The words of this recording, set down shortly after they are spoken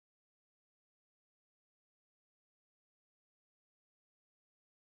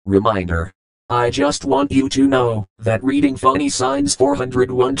Reminder. I just want you to know that reading funny signs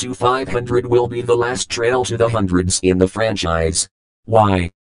 401 to 500 will be the last trail to the hundreds in the franchise.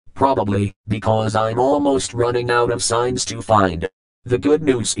 Why? Probably because I'm almost running out of signs to find. The good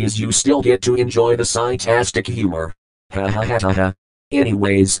news is you still get to enjoy the sightastic humor. Ha ha ha ha ha.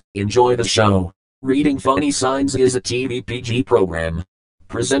 Anyways, enjoy the show. Reading Funny Signs is a TV PG program.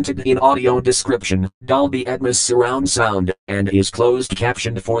 Presented in audio description, Dolby Atmos surround sound, and is closed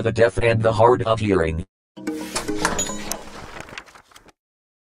captioned for the deaf and the hard of hearing.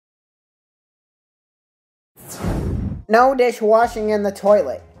 No dishwashing in the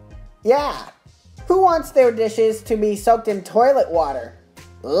toilet. Yeah. Who wants their dishes to be soaked in toilet water?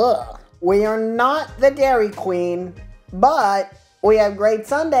 Ugh. We are not the Dairy Queen, but we have great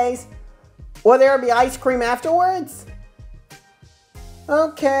sundaes. Will there be ice cream afterwards?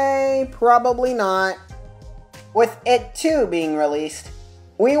 Okay, probably not. With It 2 being released,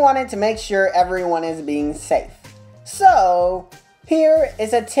 we wanted to make sure everyone is being safe. So, here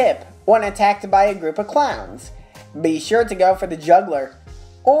is a tip when attacked by a group of clowns. Be sure to go for the juggler.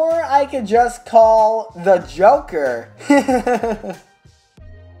 Or I could just call the Joker.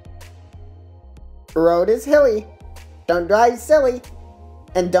 Road is hilly. Don't drive silly.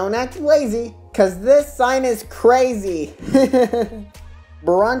 And don't act lazy, cause this sign is crazy.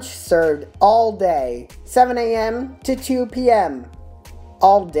 Brunch served all day, 7 a.m. to 2 p.m.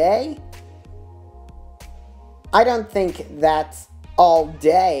 All day? I don't think that's all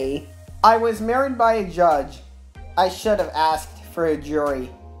day. I was married by a judge. I should have asked for a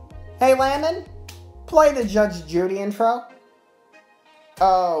jury. Hey Landon, play the Judge Judy intro.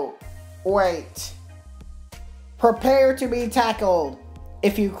 Oh, wait. Prepare to be tackled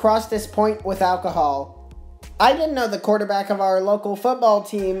if you cross this point with alcohol. I didn't know the quarterback of our local football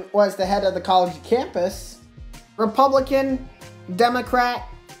team was the head of the college campus. Republican, Democrat,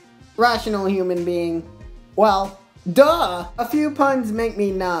 rational human being. Well, duh! A few puns make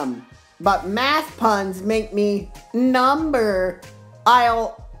me numb, but math puns make me number.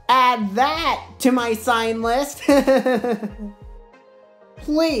 I'll add that to my sign list.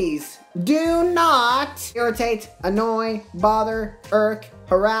 Please do not irritate, annoy, bother, irk,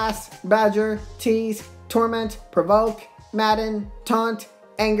 harass, badger, tease, torment, provoke, madden, taunt,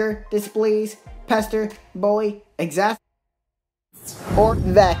 anger, displease, pester, bully, exasperate, or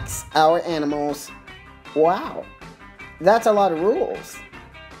vex our animals. Wow, that's a lot of rules.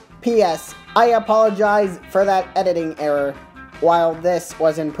 P.S. I apologize for that editing error while this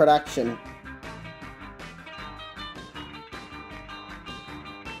was in production.